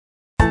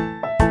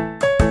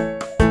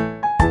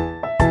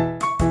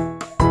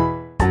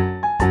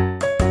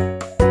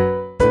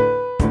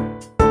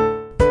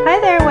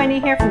Tony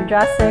here from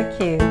Draw So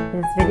Cute.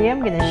 In this video I'm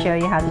going to show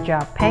you how to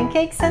draw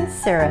pancakes and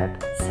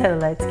syrup. So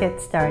let's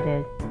get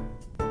started.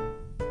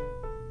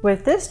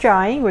 With this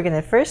drawing we're going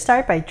to first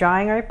start by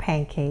drawing our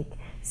pancake.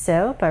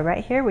 So by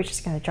right here we're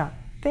just going to draw a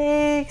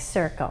big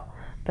circle,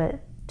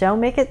 but don't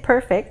make it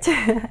perfect.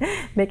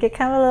 Make it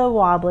kind of a little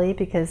wobbly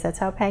because that's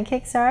how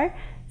pancakes are.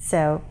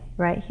 So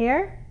right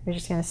here we're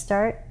just going to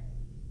start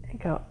and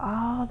go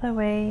all the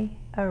way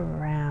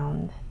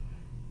around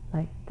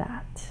like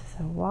that.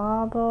 So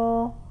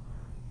wobble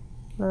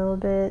a little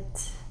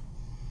bit.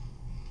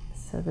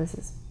 So this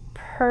is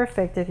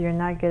perfect if you're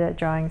not good at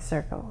drawing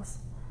circles.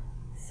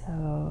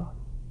 So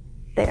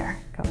there,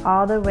 go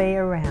all the way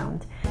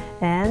around.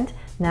 And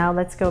now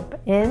let's go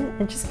in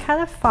and just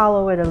kind of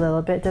follow it a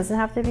little bit. It doesn't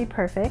have to be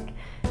perfect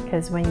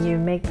because when you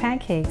make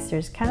pancakes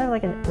there's kind of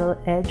like a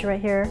little edge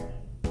right here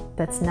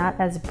that's not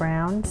as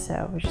brown.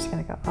 So we're just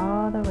going to go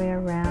all the way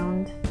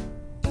around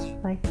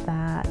like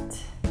that.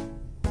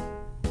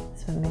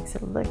 So it makes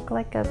it look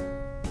like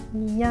a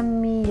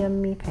yummy,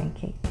 yummy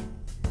pancake.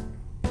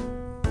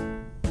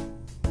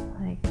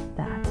 Like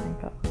that.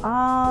 And go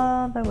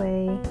all the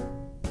way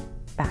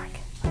back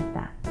like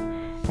that.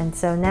 And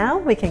so now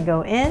we can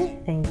go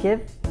in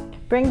and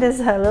bring this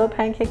little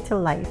pancake to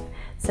life.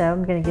 So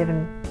I'm going to give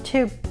him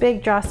two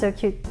big Draw So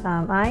Cute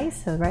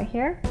eyes. So right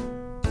here,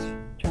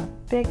 draw a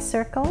big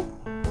circle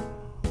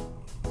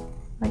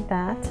like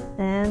that,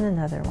 and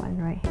another one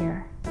right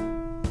here.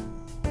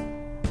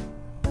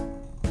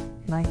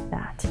 Like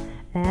that.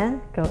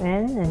 And go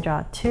in and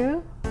draw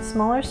two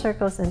smaller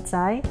circles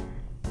inside,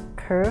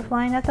 curved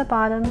line at the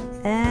bottom,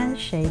 and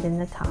shade in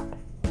the top.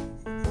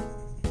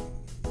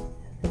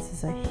 This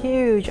is a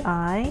huge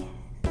eye.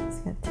 It's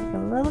going to take a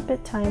little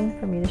bit time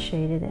for me to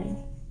shade it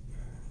in.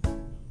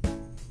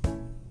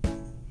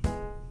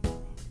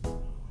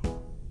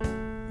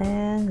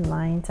 And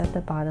lines at the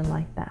bottom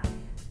like that.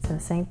 So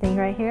same thing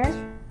right here.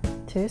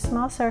 Two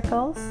small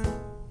circles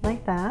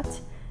like that,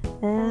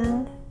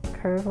 and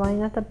curved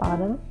line at the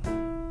bottom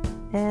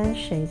and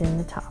shade in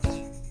the top.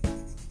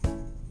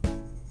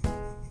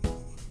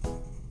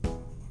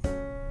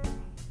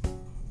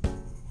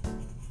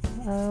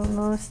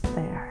 Almost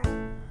there.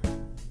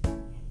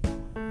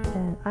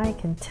 And I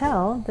can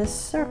tell this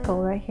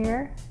circle right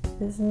here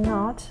is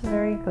not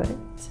very good.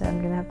 So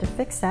I'm gonna have to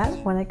fix that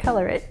when I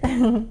color it.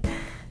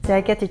 So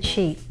I get to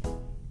cheat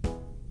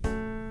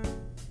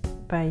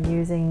by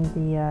using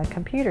the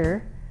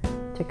computer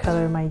to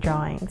color my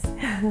drawings.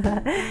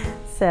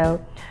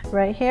 So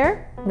right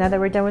here, now that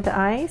we're done with the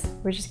eyes,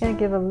 we're just going to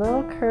give a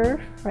little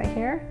curve right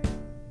here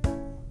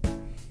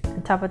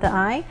on top of the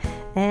eye,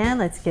 and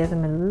let's give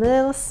him a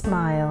little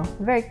smile,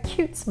 a very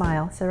cute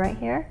smile. So right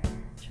here,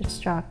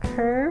 just draw a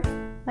curve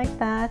like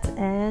that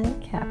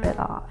and cap it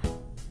off.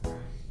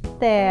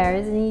 There,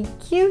 isn't he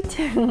cute?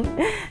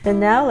 And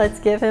now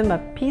let's give him a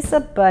piece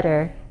of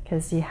butter,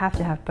 because you have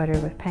to have butter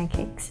with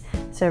pancakes.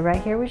 So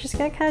right here we're just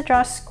going to kind of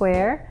draw a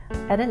square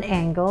at an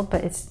angle,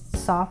 but it's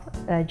soft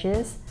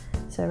edges.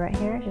 So right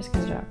here just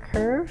going to draw a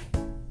curve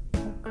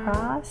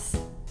across,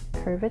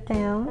 curve it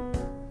down,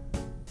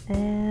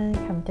 and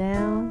come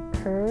down,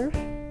 curve.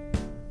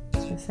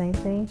 So same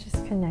thing,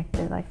 just connect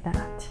it like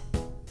that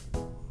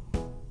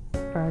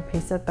for our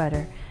piece of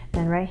butter.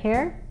 And right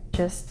here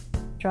just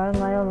draw a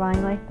little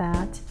line like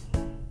that,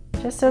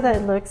 just so that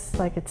it looks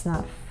like it's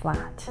not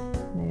flat.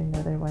 Maybe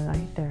another one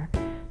right there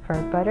for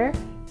our butter.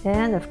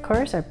 And of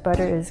course our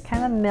butter is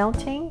kind of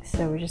melting,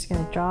 so we're just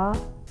going to draw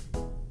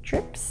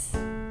drips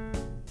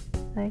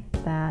like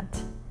that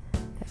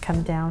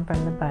come down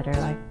from the butter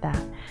like that.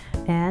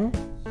 And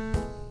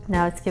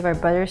now let's give our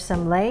butter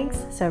some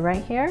legs. So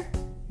right here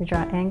we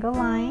draw an angle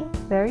line,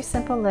 very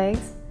simple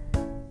legs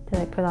that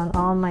I put on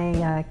all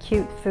my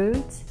cute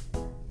foods.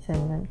 So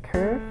then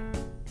curve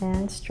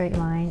and straight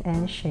line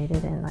and shade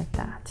it in like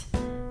that.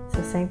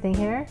 So same thing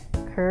here,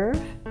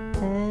 curve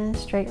and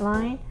straight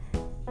line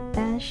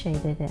and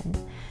shade it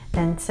in.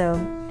 And so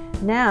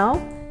now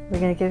we're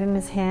going to give him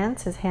his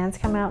hands. His hands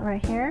come out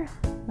right here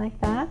like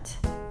that,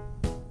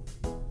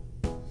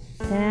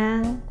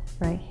 and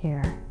right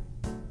here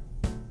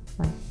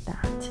like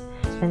that.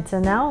 And so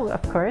now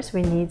of course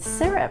we need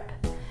syrup.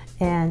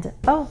 And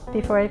oh,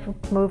 before I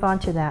move on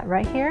to that,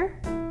 right here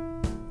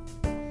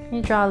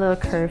you draw a little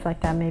curve like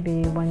that,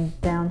 maybe one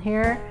down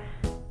here,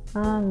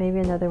 maybe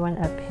another one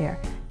up here,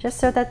 just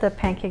so that the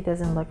pancake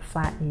doesn't look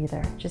flat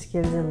either. Just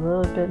gives it a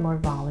little bit more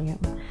volume.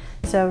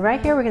 So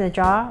right here we're going to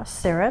draw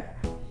syrup,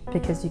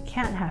 because you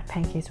can't have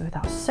pancakes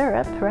without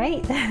syrup,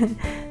 right?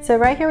 So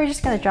right here we're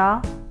just going to draw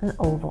an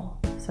oval.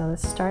 So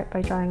let's start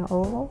by drawing an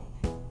oval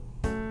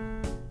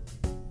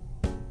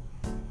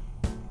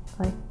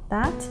like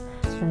that.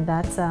 And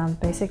that's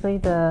basically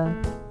the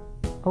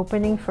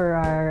opening for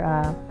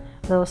our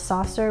little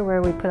saucer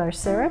where we put our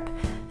syrup.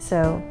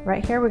 So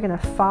right here we're going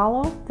to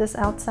follow this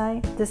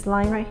outside, this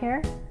line right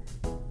here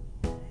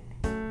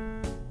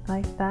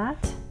like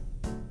that,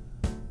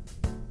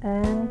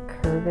 and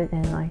curve it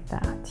in like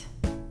that.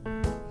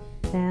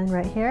 And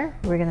right here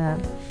we're gonna,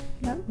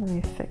 let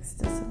me fix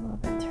this a little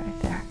bit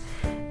right there.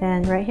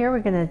 And right here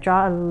we're gonna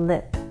draw a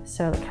lip.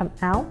 So it'll come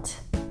out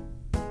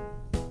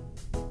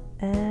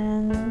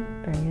and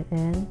bring it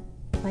in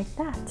like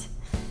that.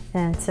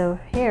 And so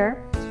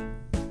here,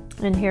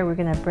 and here we're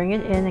gonna bring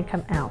it in and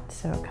come out.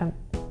 So come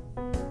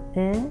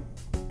in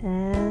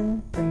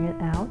and bring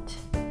it out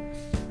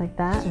like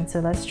that. And so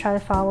let's try to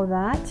follow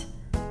that.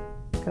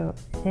 Go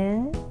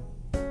in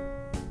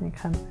and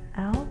come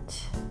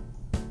out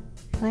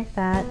like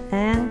that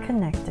and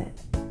connect it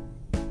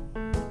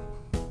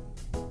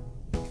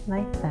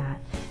like that.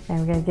 And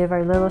we're going to give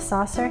our little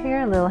saucer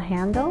here a little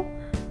handle.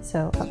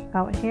 So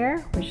out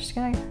here we're just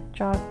going to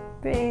draw a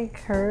big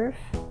curve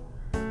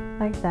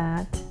like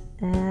that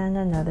and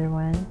another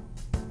one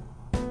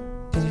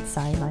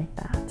inside like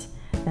that.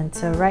 And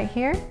so right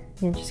here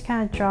you just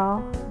kind of draw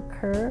a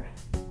curve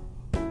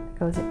that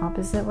goes the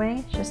opposite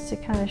way just to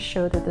kind of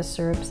show that the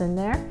syrup's in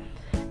there.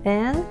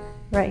 And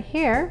right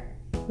here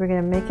we're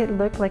going to make it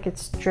look like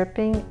it's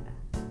dripping.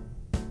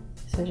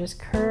 So just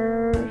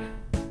curve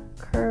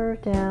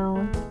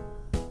down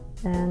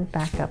and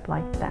back up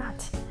like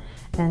that.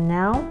 And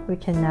now we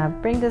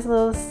can bring this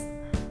little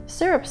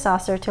syrup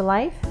saucer to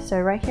life. So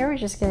right here we're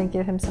just going to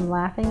give him some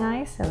laughing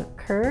eyes. So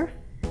curve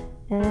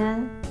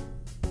and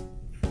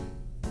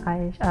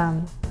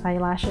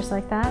eyelashes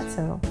like that.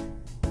 So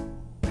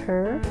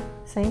curve,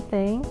 same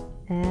thing,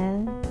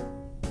 and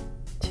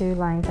two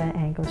lines at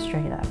an angle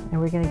straight up. And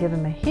we're going to give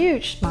him a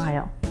huge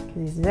smile because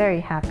he's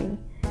very happy.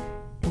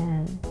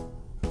 And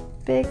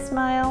big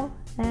smile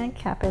and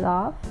cap it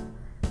off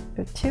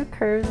with two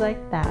curves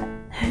like that.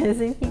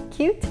 Isn't he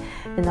cute?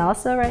 And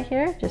also right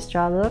here, just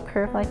draw a little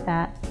curve like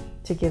that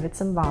to give it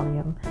some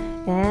volume.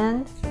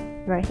 And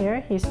right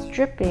here, he's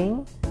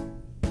dripping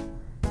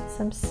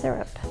some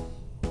syrup.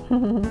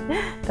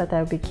 Thought that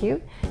would be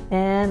cute.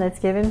 And let's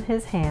give him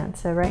his hand.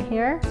 So right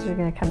here, we're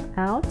going to come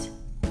out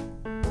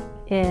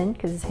in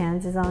because his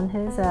hands is on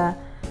his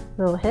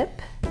little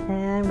hip,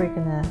 and we're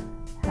going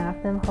to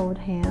have them hold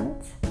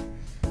hands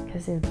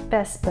because they're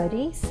best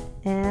buddies,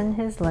 and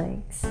his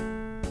legs.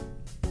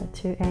 So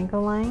two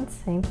angle lines,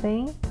 same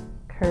thing,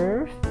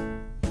 curve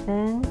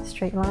and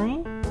straight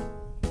line.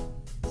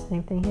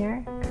 Same thing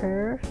here,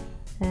 curve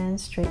and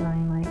straight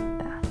line like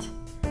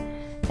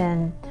that.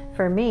 And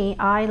for me,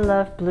 I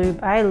love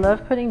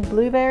putting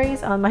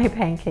blueberries on my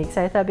pancakes.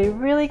 I thought it'd be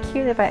really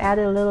cute if I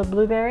added a little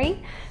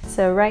blueberry.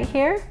 So right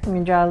here, I'm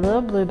gonna draw a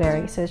little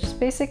blueberry. So it's just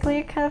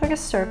basically kind of like a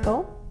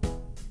circle.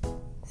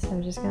 So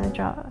I'm just gonna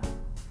draw a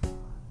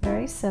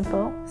very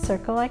simple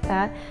circle like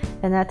that.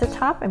 And at the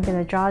top, I'm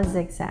gonna draw a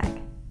zigzag.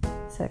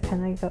 So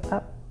kind of go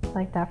up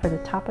like that for the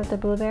top of the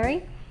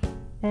blueberry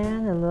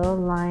and a little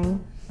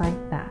line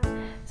like that.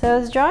 So I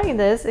was drawing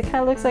this, it kind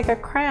of looks like a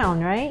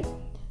crown, right?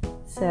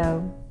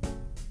 So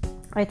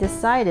I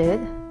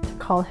decided to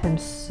call him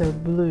So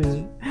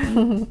Blue.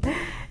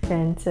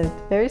 And so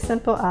very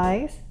simple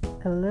eyes,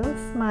 a little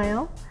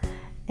smile,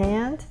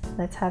 and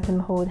let's have him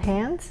hold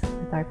hands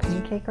with our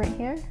pancake right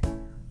here.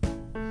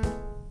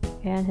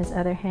 And his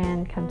other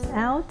hand comes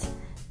out,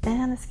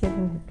 and let's give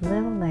him his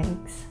little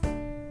legs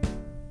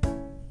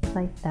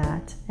like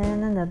that,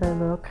 and another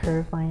little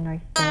curve line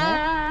right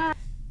there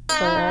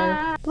for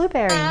our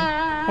blueberry.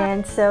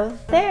 And so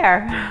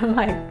there,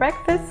 my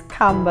breakfast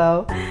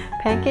combo,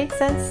 pancakes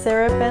and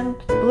syrup and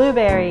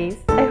blueberries.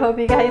 I hope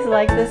you guys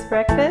like this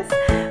breakfast.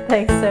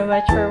 Thanks so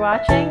much for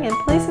watching, and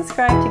please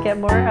subscribe to get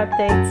more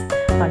updates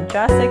on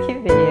Draw So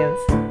Cute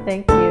videos.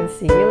 Thank you,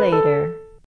 see you later.